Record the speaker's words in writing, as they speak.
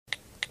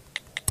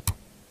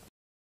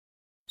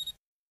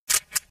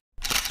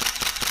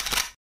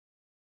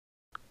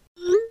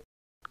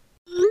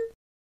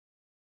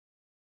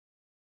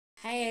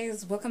Hi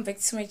guys, welcome back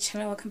to my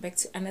channel. Welcome back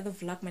to another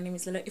vlog. My name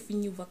is Loulou. If you're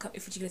new, welcome.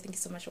 If you're new, thank you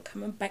so much for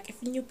coming back. If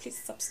you're new,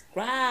 please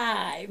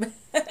subscribe.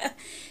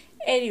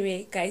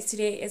 Anyway guys,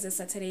 today is a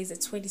Saturday, the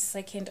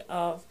 22nd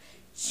of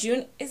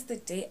June. Is the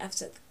day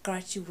after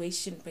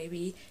graduation,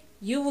 baby.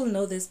 You will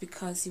know this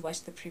because you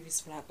watched the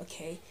previous vlog.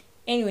 Okay,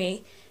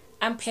 anyway,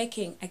 I'm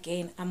packing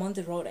again. I'm on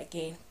the road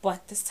again,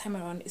 but this time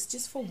around it's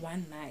just for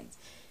one night.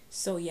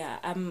 So yeah,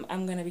 I'm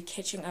gonna be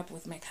catching up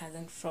with my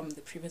cousin from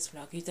the previous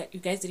vlog. You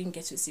guys didn't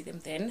get to see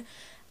them then.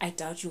 I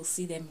doubt you'll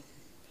see them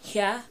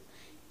here.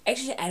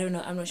 Actually, I don't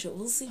know. I'm not sure.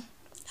 We'll see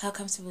how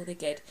comfortable they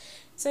get.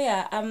 So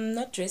yeah, I'm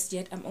not dressed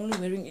yet. I'm only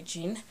wearing a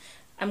jean.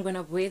 I'm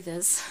gonna wear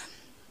this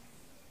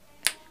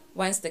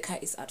once the car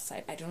is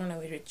outside. I don't wanna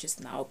wear it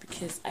just now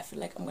because I feel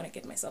like I'm gonna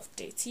get myself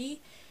dirty.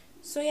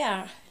 So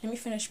yeah, let me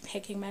finish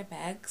packing my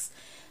bags.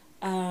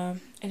 And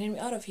then we're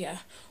out of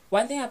here.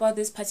 One thing about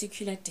this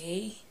particular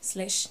day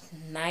slash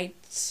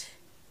night,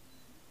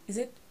 is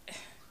it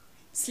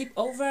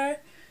sleepover?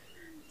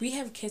 We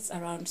have kids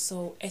around,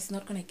 so it's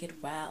not gonna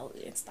get wild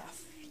and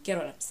stuff. You get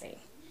what I'm saying?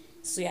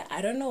 So yeah,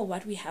 I don't know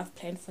what we have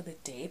planned for the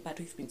day, but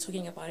we've been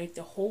talking about it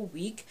the whole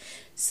week.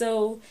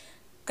 So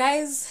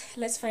guys,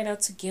 let's find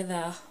out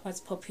together what's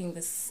popping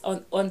this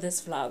on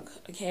this vlog.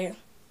 Okay,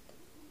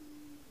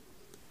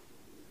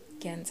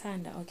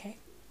 Giantanda, okay,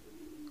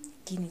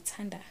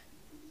 Ginitanda.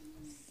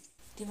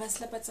 It's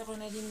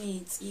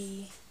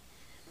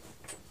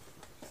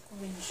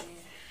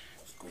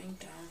going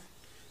down.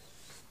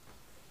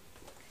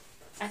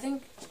 I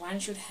think one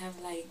should have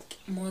like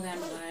more than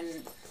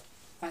one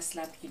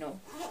vaslap, you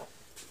know.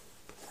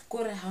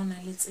 Because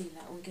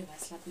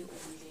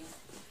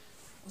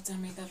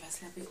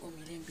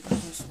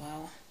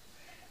wow,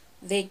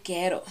 they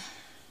ghetto.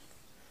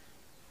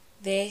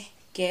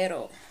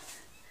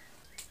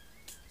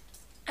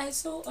 I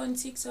saw on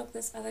TikTok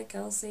this other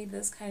girl say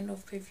this kind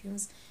of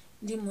perfumes,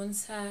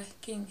 Dimonsa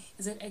King,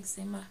 is it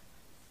eczema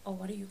or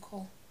what do you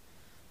call?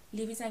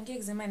 Libisanke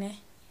eczema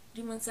ne?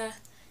 Dimonsa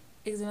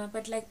eczema,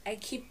 but like I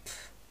keep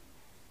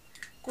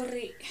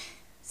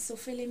so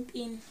feeling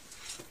in.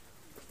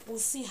 We'll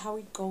see how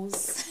it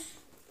goes.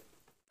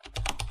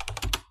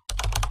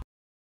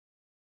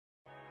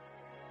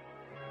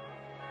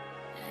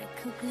 I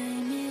could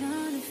blame it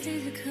on the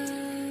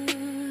physical.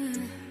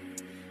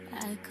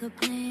 I could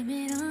blame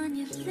it on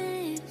your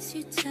lips,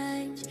 your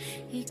touch,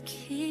 your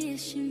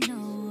kiss, you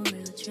know,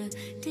 real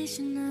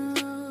traditional.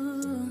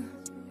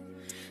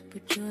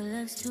 But your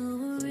love's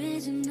too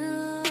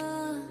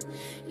original.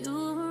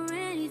 You were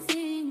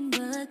anything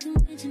but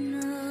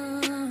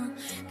conventional.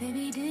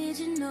 Baby, did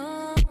you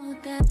know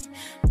that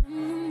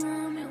from the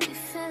moment we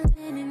fell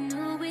in and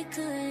knew we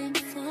couldn't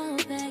fall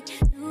back,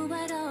 knew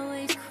I'd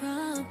always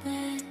crawl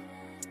back.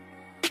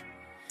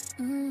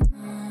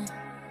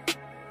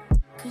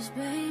 Cause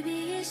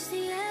baby, it's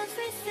the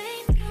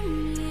everything for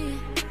me,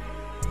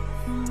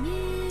 for me,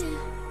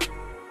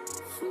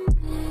 for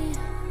me.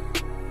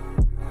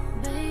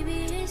 Baby,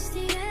 it's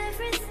the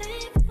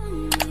everything for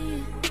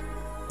me,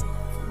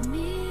 for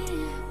me,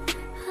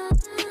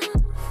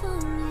 for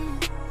me.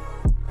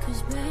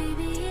 Cause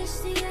baby, it's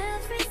the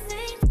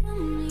everything for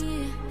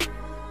me,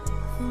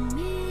 for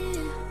me,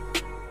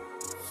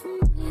 for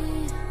me.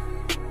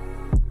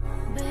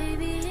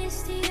 Baby, it's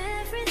the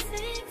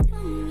everything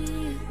for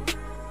me.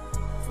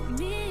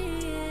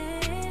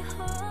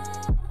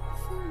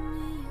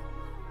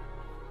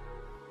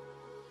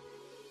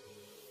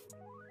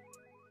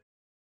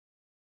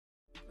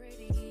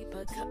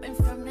 But coming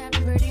from that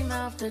pretty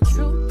mouth, the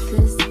truth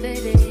is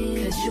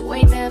fitting. Cause you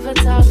ain't never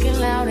talking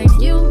loud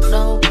and you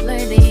know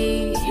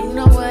plenty. You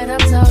know what I'm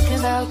talking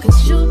about,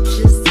 cause you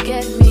just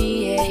get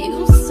me. Yeah,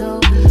 you so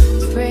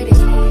pretty.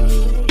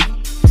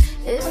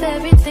 If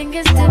everything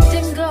is dipped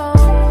in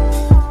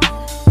gold,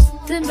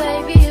 then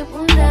baby it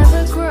will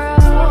never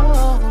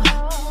grow.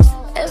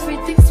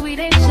 Everything sweet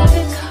ain't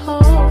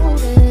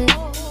sugar-coated.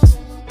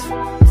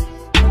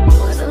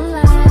 What a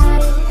lie.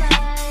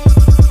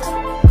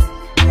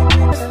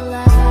 What a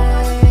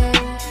lie.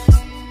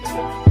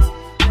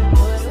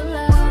 What a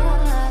lie.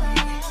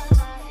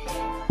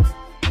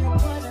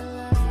 What a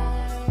lie.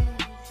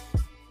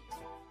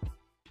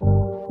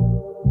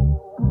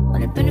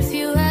 Only been a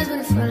few hours, but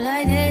it felt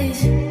like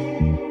days.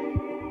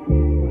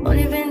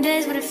 Only been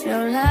days, but it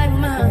felt like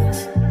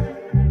months.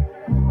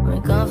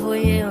 Been gone for a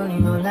year, only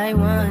know like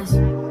once.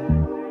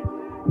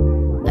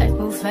 Life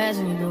move fast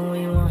when you do what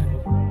you want.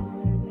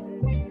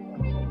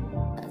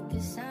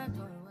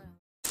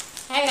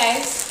 Hi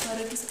guys.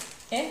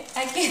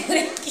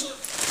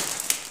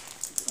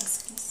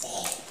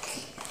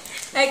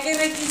 I can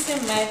so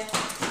much.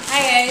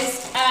 Hi guys.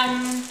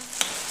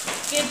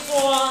 Get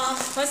for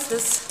what's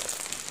this?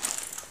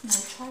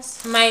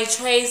 My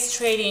choice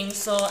trading.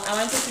 So I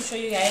wanted to show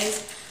you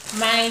guys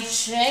my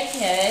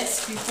jacket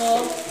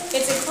before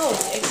it's a coat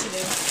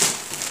actually.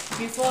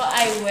 Before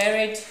I wear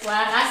it.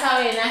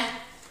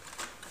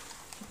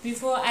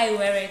 Before I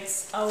wear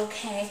it,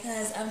 okay,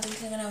 because I'm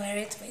definitely gonna wear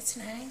it by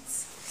tonight.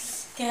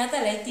 Can I have the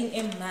lighting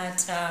in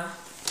matter?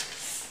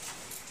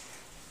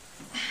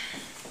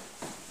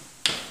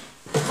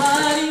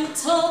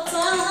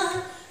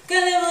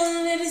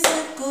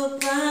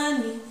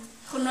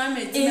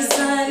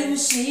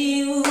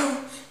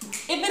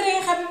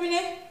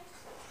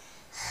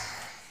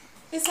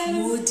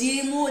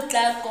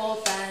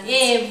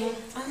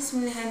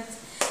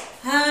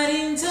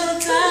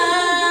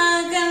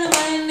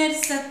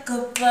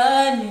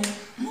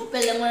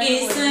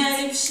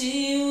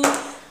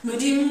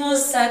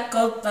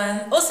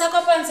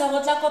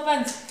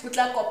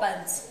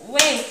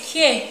 Wait,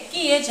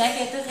 here,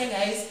 jacket, okay,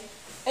 guys.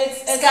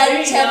 It's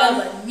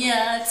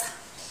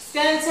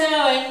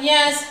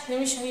let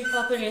me show you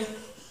properly.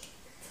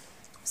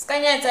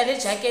 The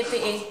jacket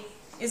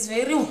is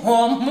very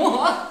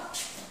warm.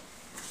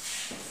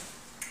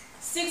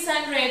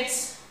 600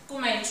 for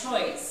my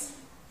choice.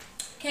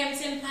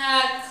 Kempton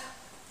Park,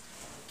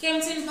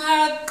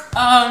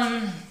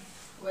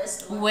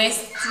 West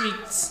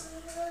Street.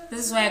 This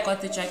is where I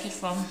got the jacket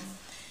from.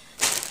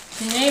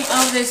 The name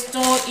of the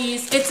store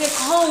is, it's a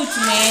code,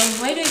 man.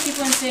 Why do you keep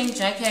on saying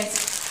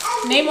jacket?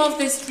 Name of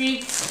the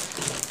street,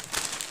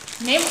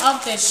 name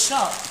of the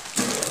shop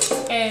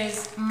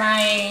is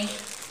my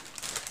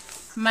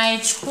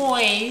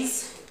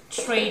choice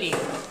trading.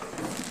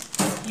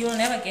 You'll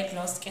never get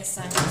lost,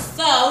 Kessan.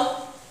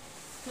 So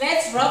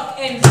let's rock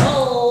and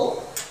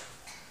roll.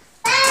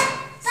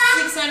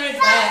 600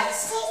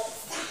 bags.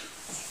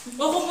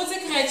 What was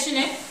it,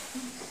 Kachine?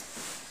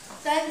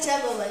 The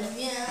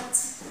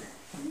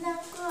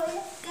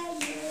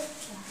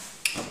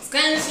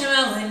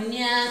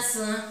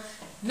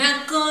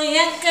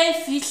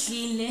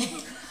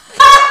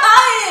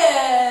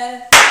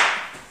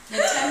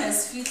time is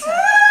filtered.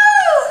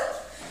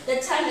 The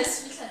time is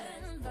filtered.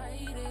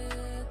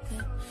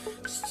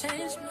 Just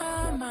change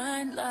my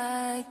mind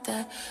like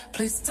that.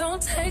 Please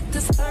don't take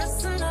this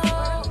personal.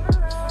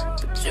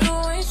 But you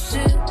ain't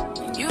shit.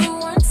 You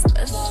weren't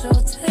special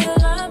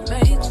till I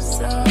made you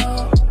so.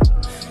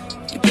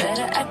 You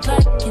better act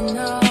like you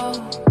know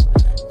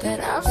that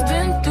I've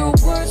been through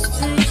worse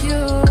to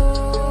you.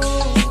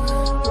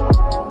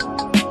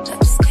 I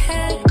just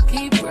can't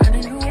keep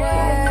running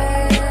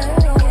away.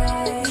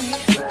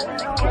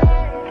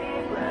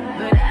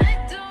 But I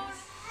don't.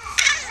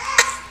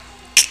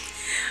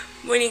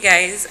 Morning,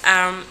 guys.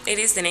 It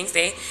is the next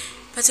day.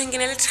 But I'm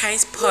gonna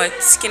tripod.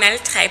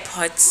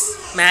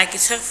 My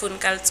phone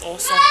calls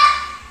also.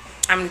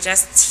 I'm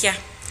just here.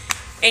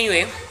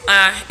 Anyway,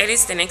 it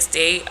is the next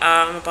day.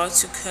 I'm about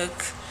to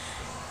cook.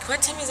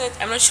 What time is it?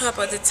 I'm not sure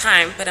about the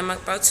time, but I'm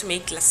about to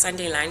make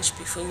Sunday lunch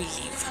before we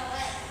leave.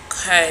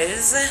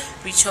 Cause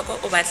we choco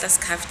obatlas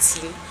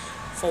kaftin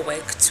for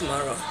work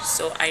tomorrow,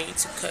 so I need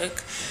to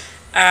cook.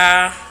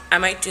 I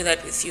might do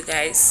that with you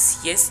guys.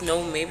 Yes,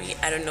 no, maybe,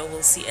 I don't know.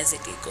 We'll see as the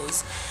day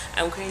goes.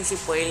 I'm currently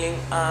boiling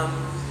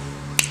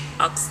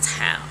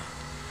oxtail.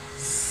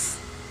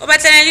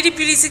 Obatla le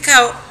dipilisi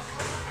cow.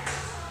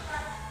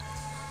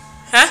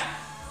 Huh?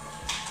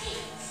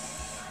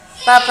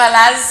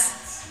 Papalas.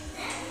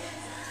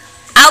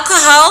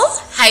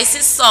 Alcohol, high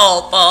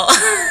salt.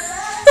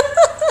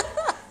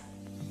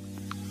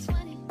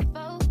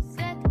 24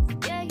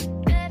 seconds, yeah, you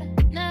better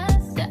not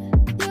stop.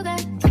 You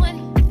got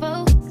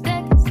 24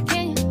 seconds,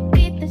 can you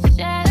beat the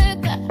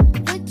shot?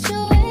 Put you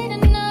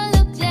waiting on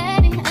look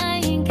daddy, I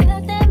ain't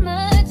got that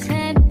much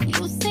time.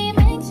 You seem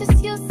anxious,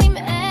 you seem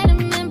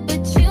adamant,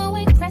 but you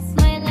ain't pressed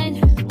my line.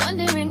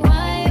 Wondering why.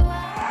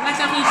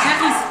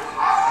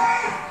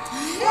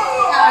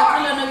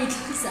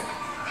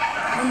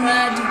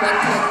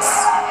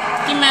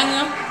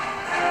 Kimango.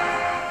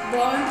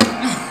 Born.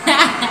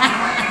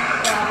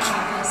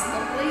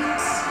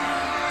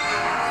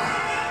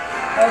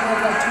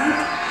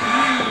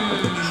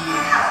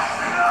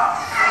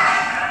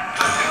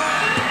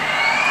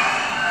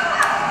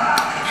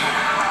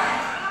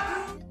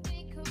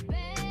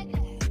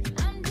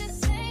 I'm just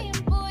saying,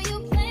 boy, you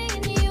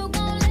playing, you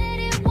gon' let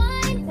it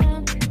wind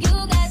down. You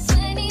got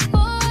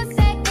 24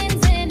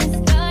 seconds and it's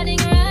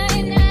starting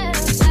right now.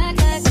 Shot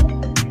glass.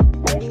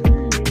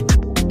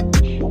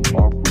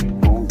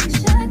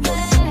 Shot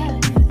glass.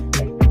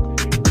 Shot glass.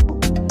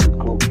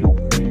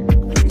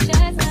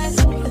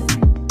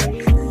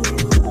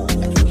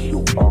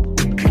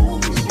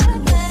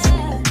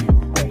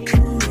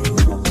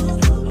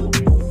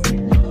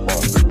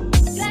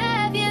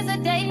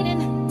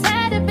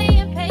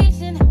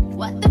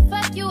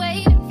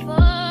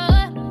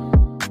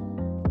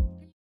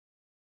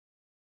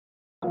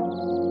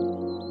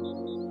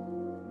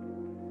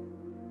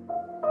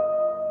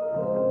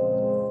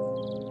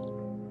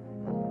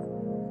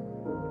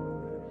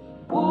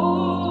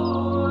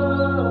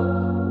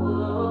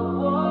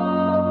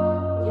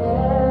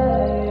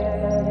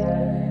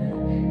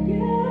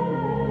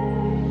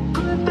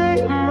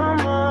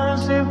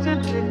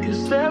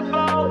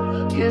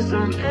 Get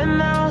some air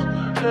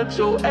now, let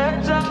your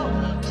edge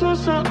out. To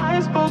some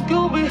iceberg,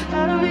 you'll be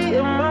heavy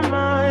in my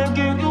mind.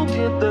 Can you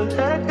get the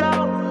heck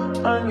out?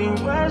 I need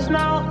rest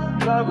now,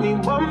 got me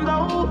bummed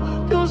out.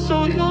 You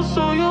so,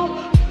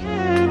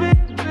 baby,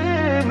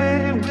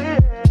 baby, baby.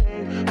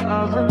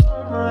 I've been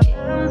on my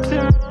empty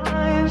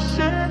mind,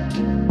 shit.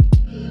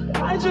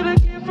 I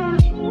should've came from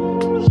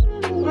you.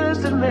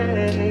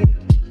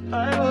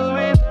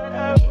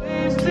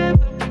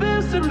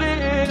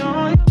 big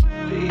on you,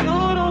 baby, you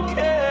don't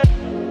care.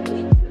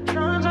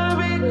 Times I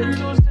read the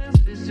news since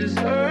this is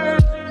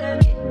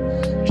urgent.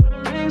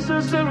 Trying to make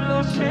sense of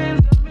little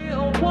change, got me a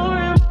war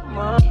in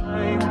my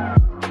mind.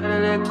 Gotta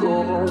let go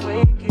of a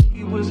wink,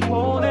 he was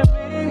holding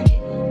me.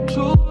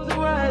 Choose the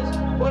right,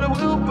 but it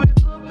will break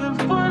up in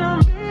front of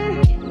me.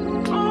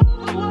 All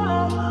the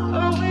while,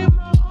 I read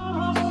all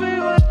my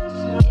favorites.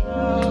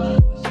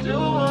 Yeah.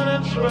 Still wanna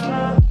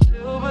try,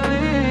 still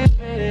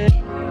believe it.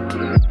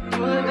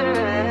 Good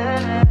days,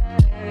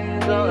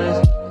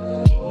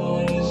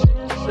 always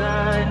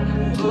inside.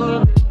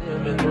 Good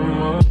living in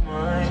my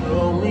mind.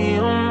 Hold me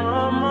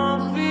on my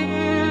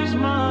fears,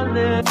 my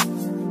lips.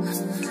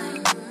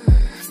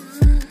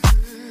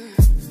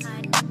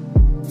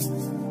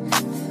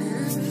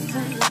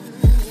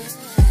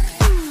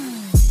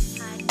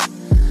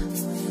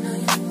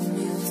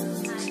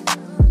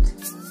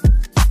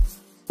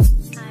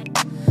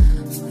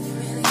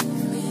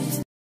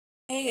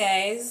 Hey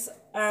guys,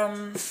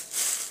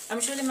 I'm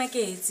sure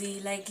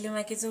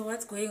Lemakezi,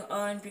 what's going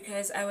on,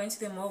 because I went to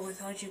the mall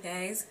without you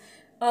guys.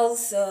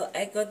 Also,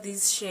 I got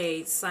these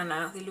shades,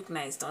 Sana, they look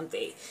nice, don't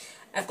they?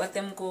 I got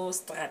them go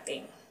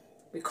starting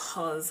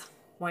because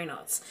why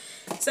not?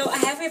 So I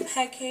have a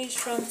package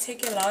from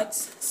Take a Lot.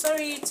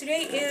 Sorry,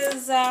 today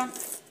is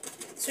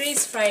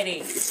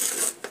Friday.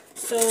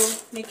 So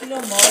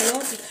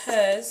enjoyyyyy,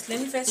 because let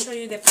me first show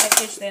you the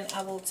package, then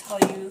I will tell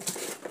you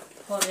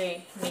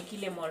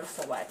enjoyyyyy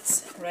for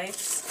what, right?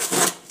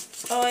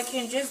 Oh, I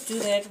can just do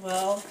that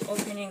while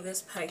opening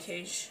this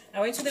package. I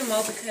went to the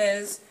mall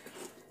because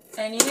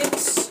I needed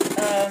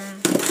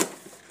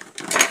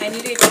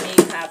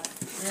makeup.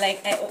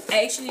 Like I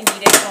actually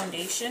needed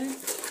foundation.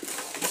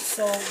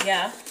 So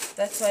yeah,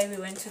 that's why we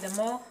went to the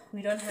mall.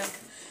 We don't have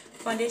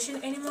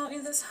foundation anymore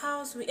in this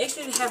house. We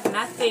actually have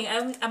nothing.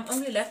 I'm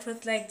only left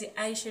with like the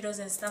eyeshadows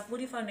and stuff.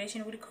 Woody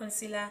foundation, woody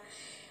concealer,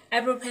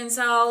 eyebrow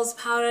pencils,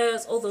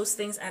 powders, all those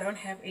things I don't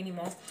have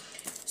anymore.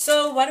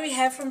 So what do we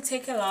have from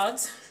Take a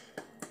Lot?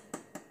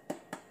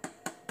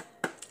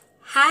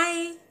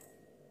 Hi!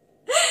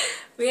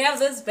 We have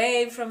this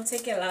babe from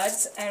Take a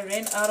Lot. I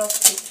ran out of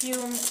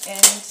perfume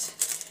and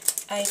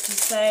I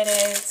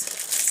decided,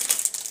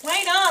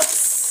 why not?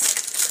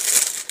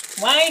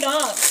 Why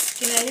not?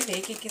 Can I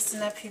leave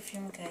a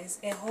perfume, guys?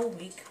 A whole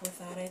week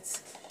without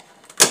it.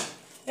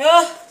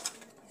 Oh.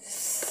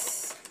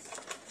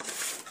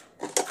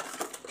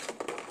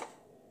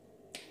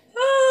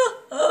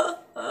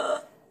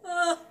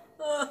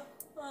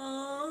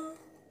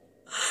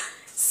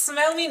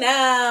 Smell me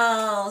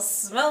now,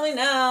 smell me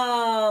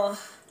now.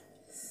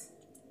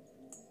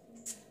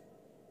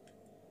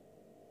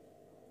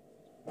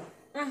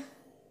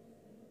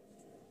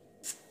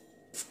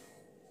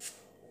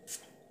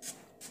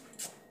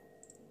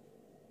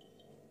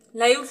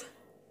 Layul,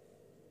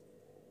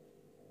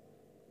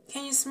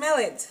 can you smell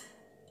it?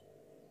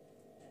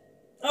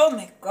 Oh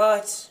my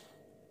god,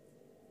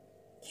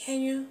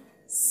 can you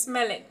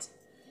smell it?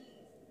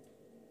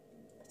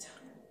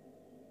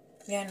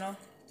 Yeah, no.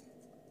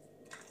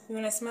 You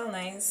wanna smell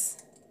nice?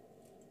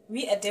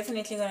 We are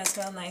definitely gonna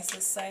smell nice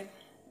this side.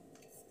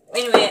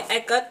 Anyway, I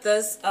got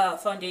this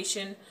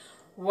foundation,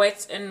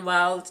 Wet n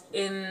Wild,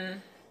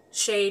 in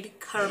shade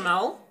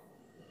Caramel.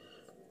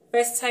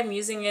 First time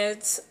using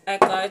it. I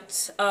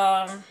got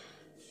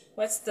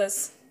what's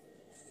this?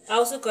 I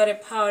also got a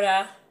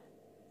powder,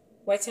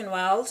 Wet n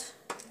Wild.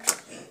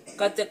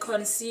 Got the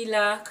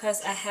concealer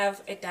because I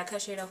have a darker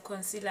shade of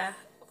concealer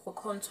for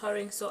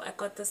contouring, so I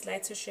got this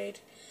lighter shade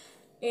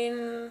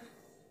in,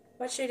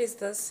 what shade is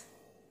this?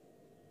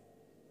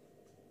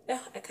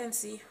 Oh, I can't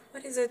see.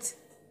 What is it?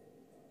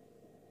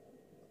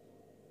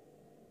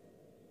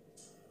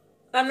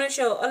 I'm not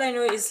sure. All I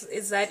know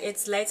is that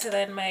it's lighter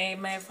than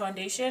my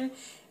foundation.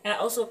 And I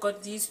also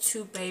got these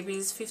two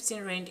babies,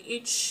 15 rand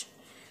each.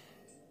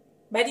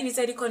 But it's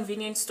at the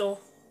convenience store.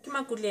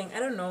 I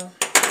don't know.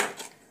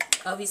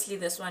 Obviously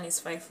this one is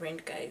 5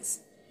 rand,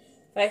 guys.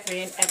 5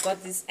 rand. I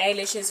got these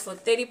eyelashes for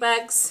 30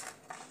 bucks.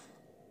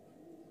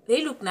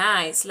 They look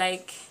nice.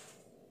 Like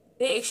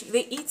they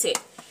eat it.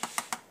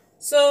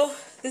 So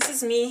this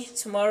is me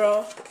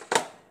tomorrow.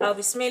 I'll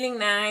be smelling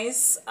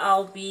nice.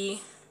 I'll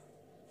be,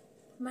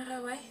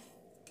 Mara, why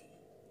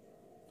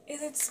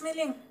is it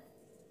smelling?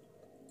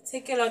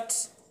 Take a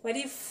lot. What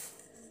if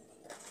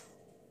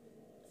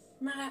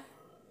Mara,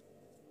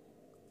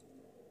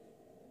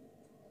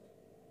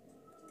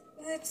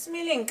 is it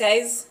smelling,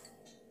 guys?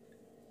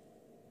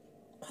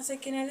 Because I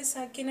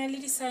can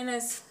only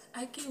sinus.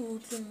 I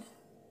can't.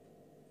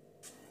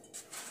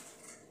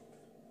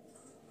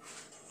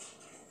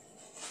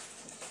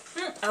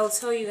 I'll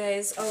tell you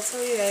guys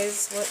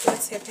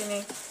what's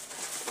happening.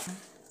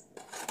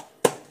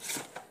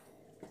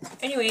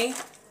 Anyway,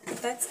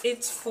 that's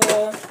it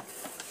for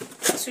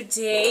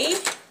today.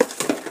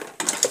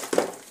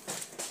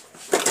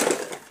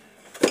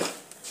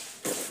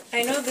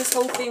 I know this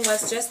whole thing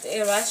was just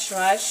a rush,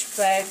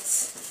 but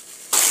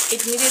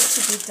it needed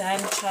to be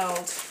done,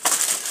 child.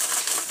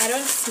 I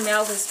don't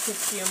smell this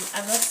perfume.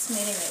 I'm not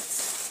smelling it.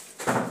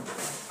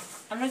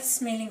 I'm not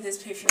smelling this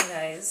perfume,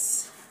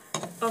 guys.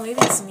 Or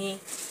maybe it's me.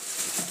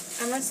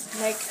 I'm not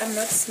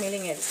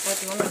smelling it. I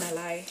don't wanna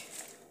lie.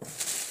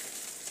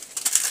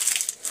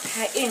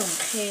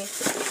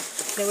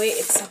 The way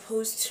it's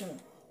supposed to.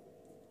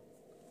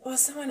 Or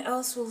someone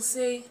else will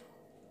say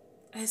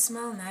I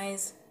smell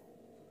nice.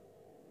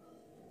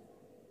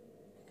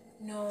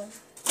 No.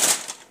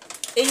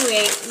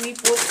 Anyway, we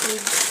bought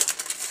food.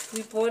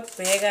 We bought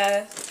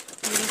burger,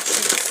 really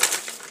cheap,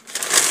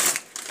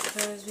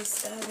 because we're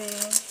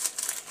starving.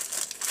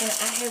 And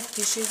I have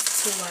dishes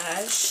to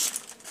wash.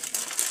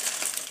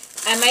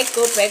 I might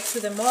go back to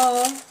the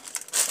mall,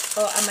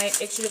 or I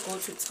might actually go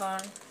to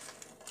town.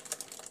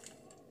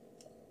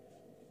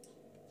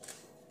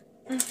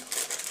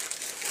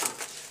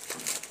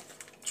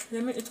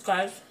 Let me eat,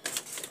 guys.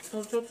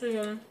 I'll talk to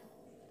you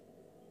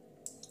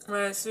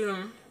when I see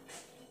you.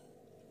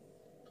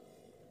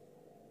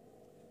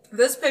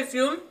 This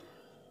perfume,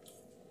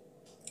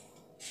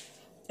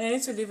 I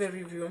need to leave a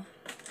review.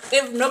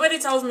 If nobody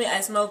tells me I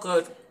smell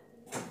good,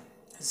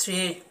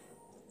 see,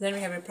 then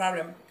we have a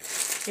problem.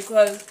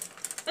 Because,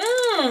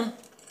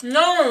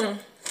 no,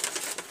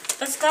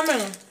 it's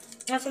coming.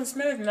 I can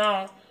smell it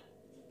now.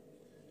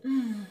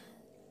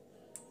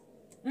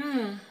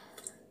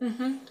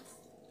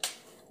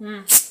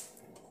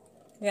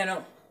 Yeah,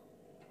 no.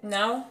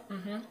 Now,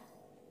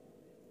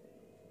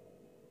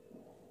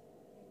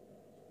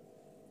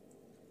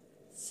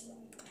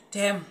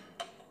 Damn.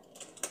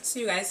 See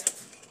you guys.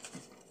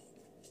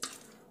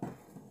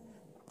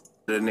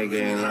 The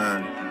nigga ain't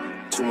lying.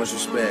 Too much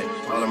respect.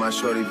 All of my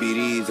shorty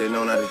BDs, they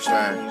know not to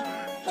try.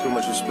 Too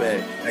much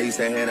respect. I used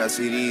to hand out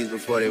CDs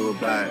before they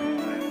would buy.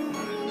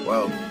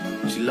 Whoa,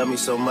 she love me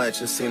so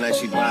much, it seem like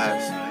she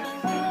buys.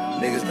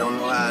 Niggas don't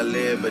know how I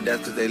live, but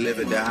that's cause they live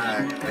it to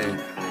high. Hey.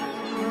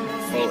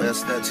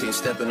 4L13,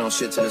 stepping on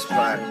shit till it's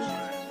pride.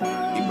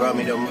 He brought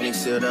me the money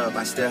sealed up,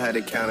 I still had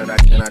to count it, I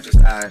cannot just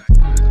hide.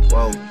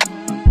 Whoa,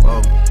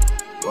 whoa,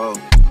 whoa.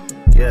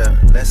 Yeah,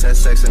 let's have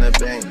sex in the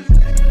bank.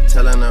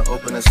 Telling her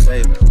open a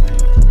safe.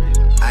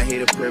 I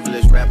hate a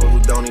privileged rapper who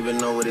don't even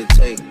know what it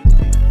takes.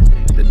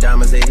 The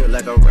diamonds they hit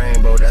like a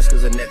rainbow, that's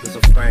cause the necklace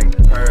a frame.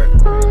 Heard.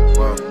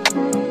 Whoa,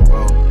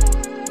 whoa,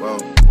 whoa.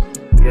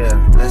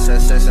 Yeah, let's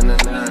have sex in the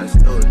nines.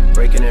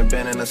 Breaking and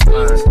bending the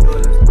spines.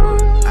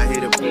 I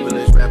hate a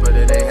privileged rapper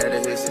that they had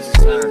to hit 60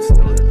 times.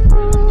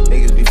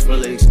 Niggas be full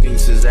of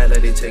excuses, act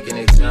like they taking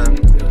their time.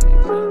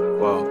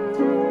 Whoa,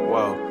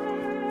 whoa,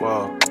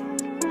 whoa.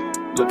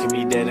 Look at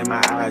me dead in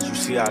my eyes, you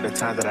see all the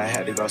times that I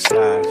had to go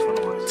slide.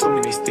 Too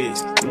many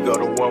sticks, you go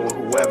to war with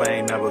whoever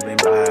ain't never been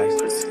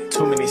biased.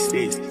 Too many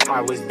sticks,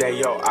 I was there,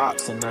 your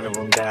ops, and none of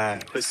them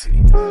died. Pussy.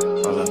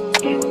 Hold up,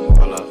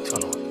 hold up,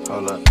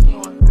 hold up.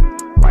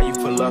 Why you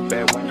pull up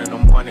at 1 in the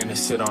morning and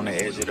sit on the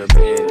edge of the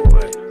bed?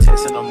 What?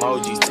 Texting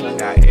emojis, tongue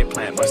out,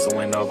 eggplant bustin'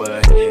 went over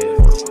her head.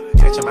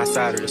 Catching my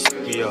side of the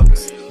studio,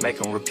 make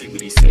him repeat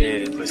what he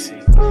said. Pussy.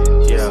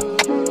 Yeah.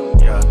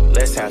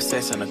 Let's have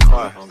sex in the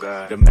car.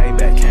 The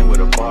Maybach came with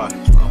a bar.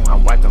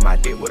 I'm wiping my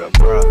dick with a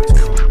brush.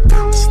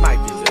 Snipe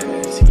his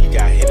ass, he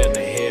got hit in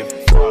the head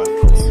before.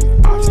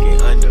 Ops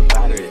get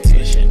undivided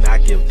attention, I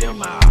give them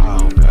my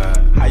all.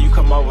 How you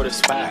come over the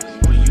spot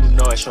when you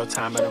know it's your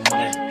time of the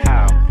month?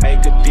 How?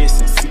 Make a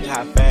distance, see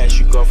how fast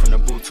you go from the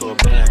boot to a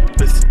blunt.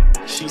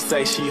 She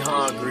say she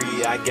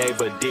hungry, I gave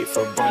her dick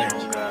for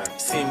brunch.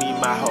 Send me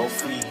my whole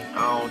fleet,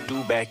 I don't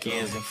do back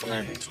ends and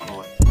front.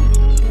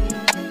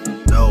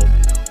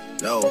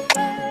 No,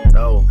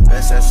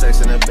 let's have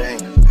sex in the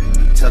bank.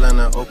 Telling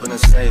her open a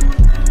safe.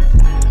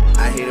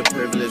 I hate a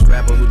privileged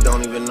rapper who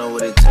don't even know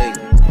what it takes.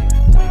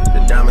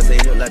 The diamonds they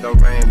hit like a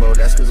rainbow,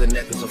 that's cause the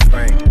necklace a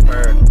frame.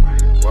 Heard.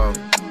 Whoa,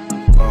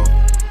 whoa,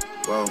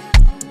 whoa.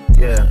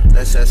 Yeah,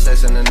 let's have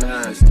sex in the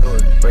nines.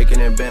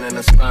 Breaking and bending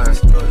the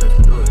spines.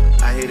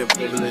 I hate a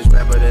privileged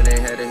rapper that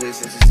ain't had to hit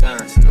 60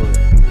 times.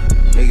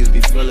 Niggas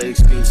be full of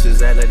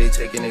excuses, act like they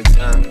taking their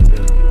time.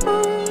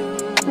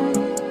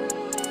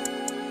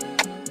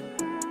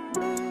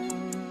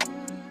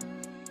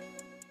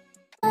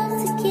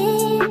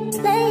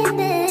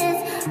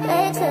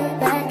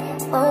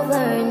 Over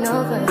and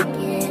over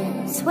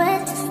again.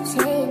 Sweat to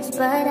change,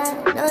 but I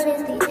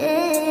noticed the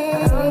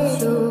end. I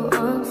want you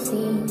on the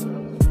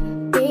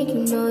scene. Think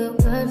you know your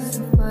girl is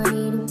so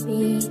funny to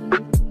me.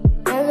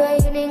 That's why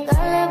you didn't got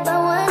left by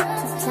one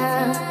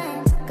time.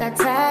 Got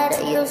tired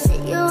of your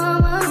shit, you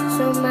almost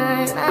your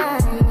mind.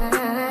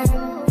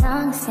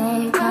 Don't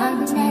say call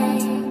your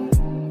name.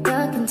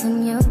 You'll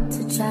continue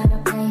to try to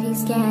play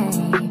these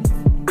games.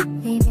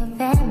 Leave your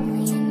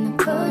family in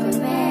the cold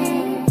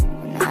rain.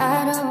 I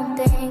don't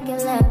think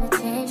you'll ever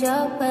change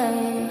your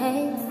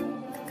ways.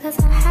 Cause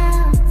our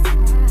house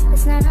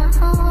is not a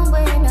home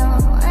where no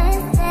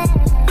one's there.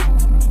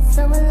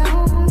 So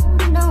alone,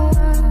 no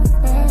one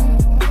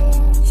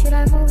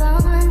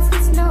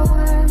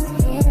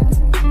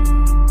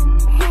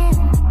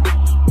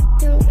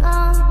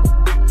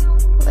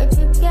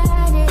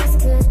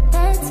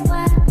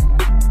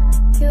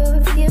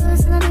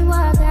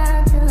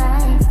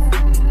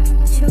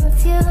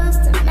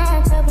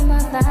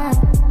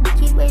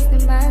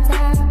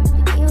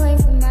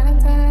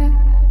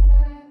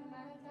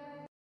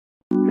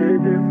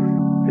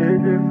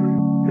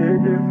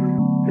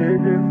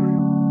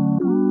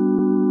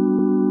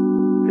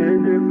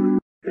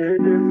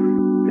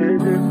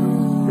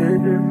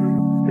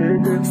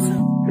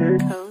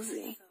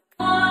Cozy.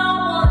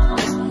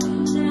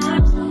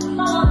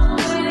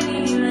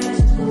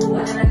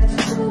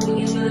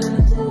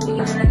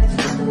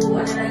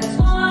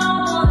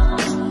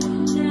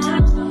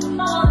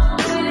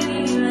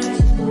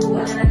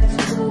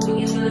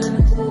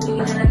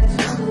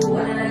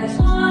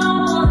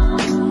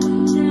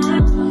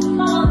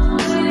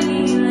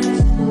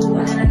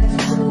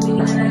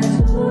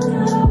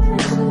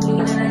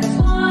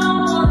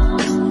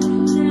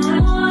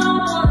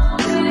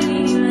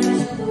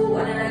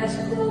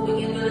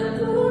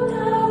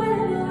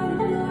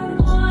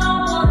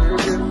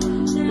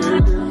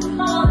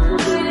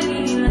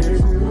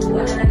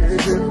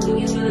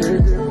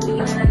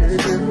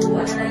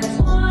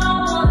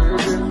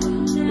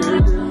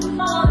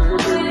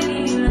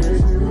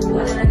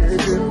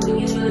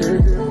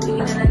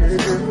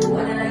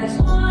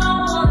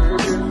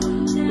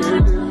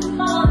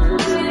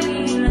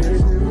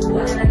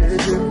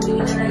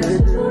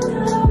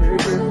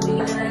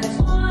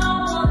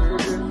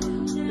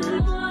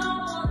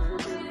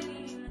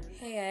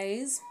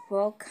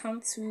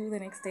 Welcome to the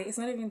next day. It's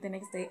not even the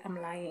next day, I'm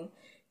lying.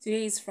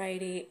 Today is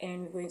Friday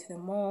and we're going to the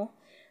mall.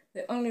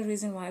 The only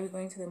reason why we're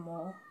going to the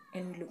mall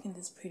and looking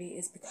this pretty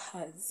is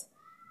because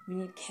we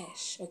need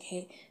cash,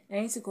 okay? I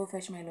need to go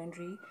fetch my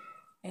laundry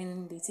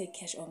and they take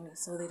cash only,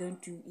 so they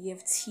don't do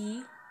EFT,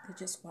 they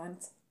just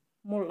want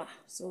mullah.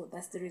 So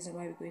that's the reason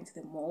why we're going to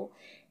the mall,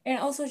 and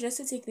also just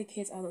to take the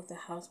kids out of the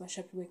house. But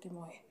should be working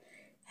more,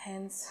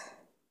 hence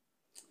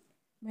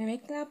my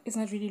makeup is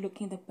not really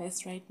looking the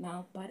best right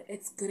now, but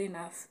it's good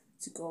enough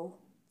to go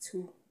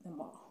to the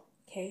mall.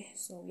 Okay,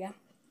 so yeah,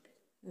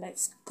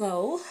 let's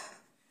go.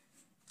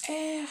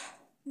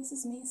 This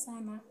is me,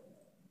 Sana.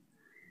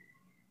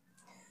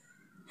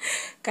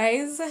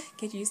 Guys,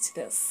 get used to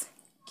this.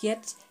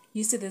 Get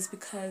used to this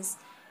because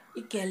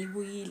it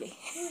gelibuyile.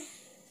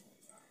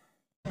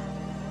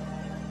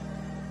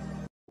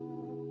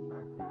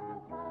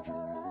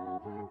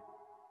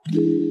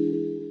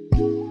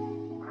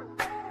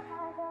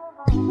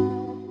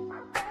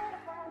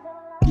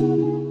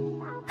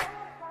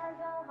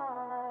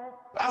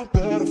 I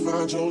better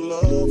find your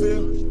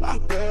loving, I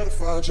better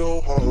find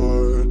your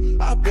heart,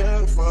 I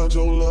better find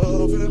your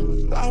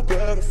loving, I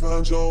better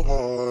find your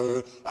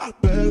heart, I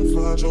better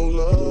find your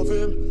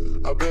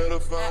loving, I better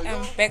find your...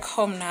 I'm back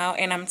home now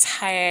and I'm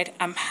tired,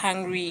 I'm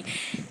hungry.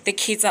 The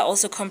kids are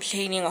also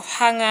complaining of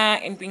hunger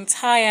and being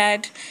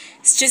tired.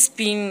 It's just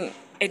been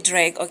a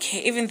drag,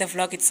 okay? Even the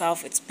vlog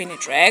itself, it's been a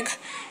drag.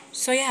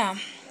 So yeah,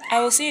 I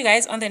will see you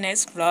guys on the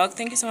next vlog.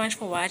 Thank you so much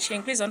for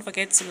watching. Please don't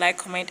forget to like,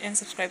 comment, and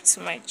subscribe to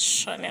my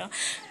channel.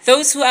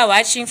 Those who are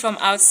watching from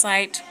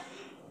outside,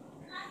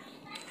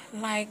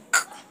 like,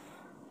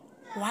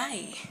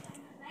 why?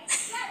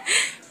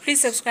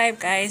 Please subscribe,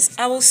 guys.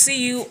 I will see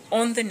you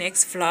on the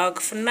next vlog.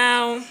 For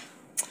now,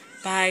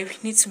 bye.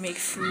 We need to make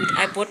food.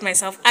 I bought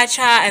myself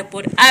acha. I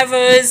bought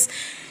avers.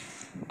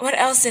 What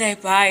else did I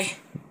buy?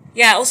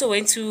 Yeah, I also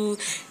went to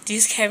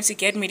this camp to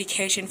get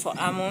medication for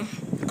Amo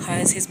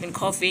because he's been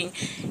coughing.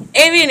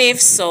 Even if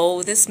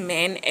so, this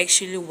man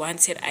actually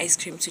wanted ice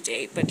cream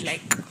today, but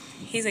like,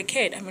 he's a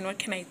kid. I mean, what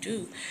can I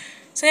do?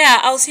 So yeah,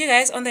 I'll see you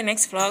guys on the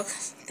next vlog.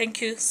 Thank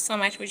you so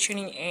much for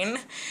tuning in.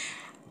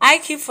 I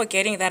keep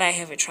forgetting that I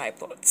have a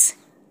tripod.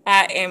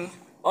 I am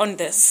on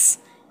this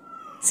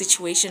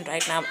situation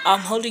right now. I'm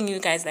holding you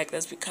guys like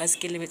this because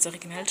it's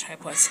original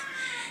tripod.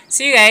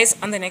 See you guys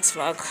on the next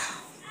vlog.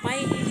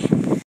 Bye.